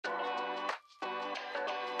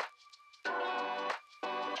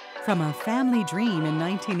From a family dream in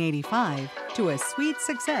 1985 to a sweet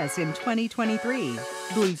success in 2023,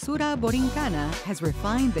 Dulzura Borincana has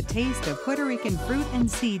refined the taste of Puerto Rican fruit and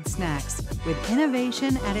seed snacks with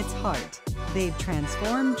innovation at its heart. They've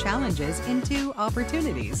transformed challenges into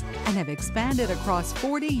opportunities and have expanded across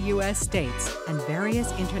 40 U.S. states and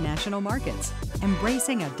various international markets.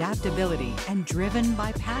 Embracing adaptability and driven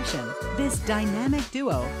by passion, this dynamic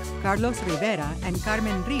duo, Carlos Rivera and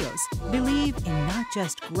Carmen Ríos, believe in not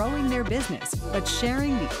just growing their business, but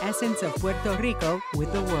sharing the essence of Puerto Rico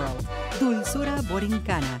with the world. Dulzura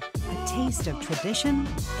Borincana, a taste of tradition,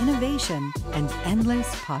 innovation, and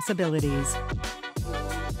endless possibilities.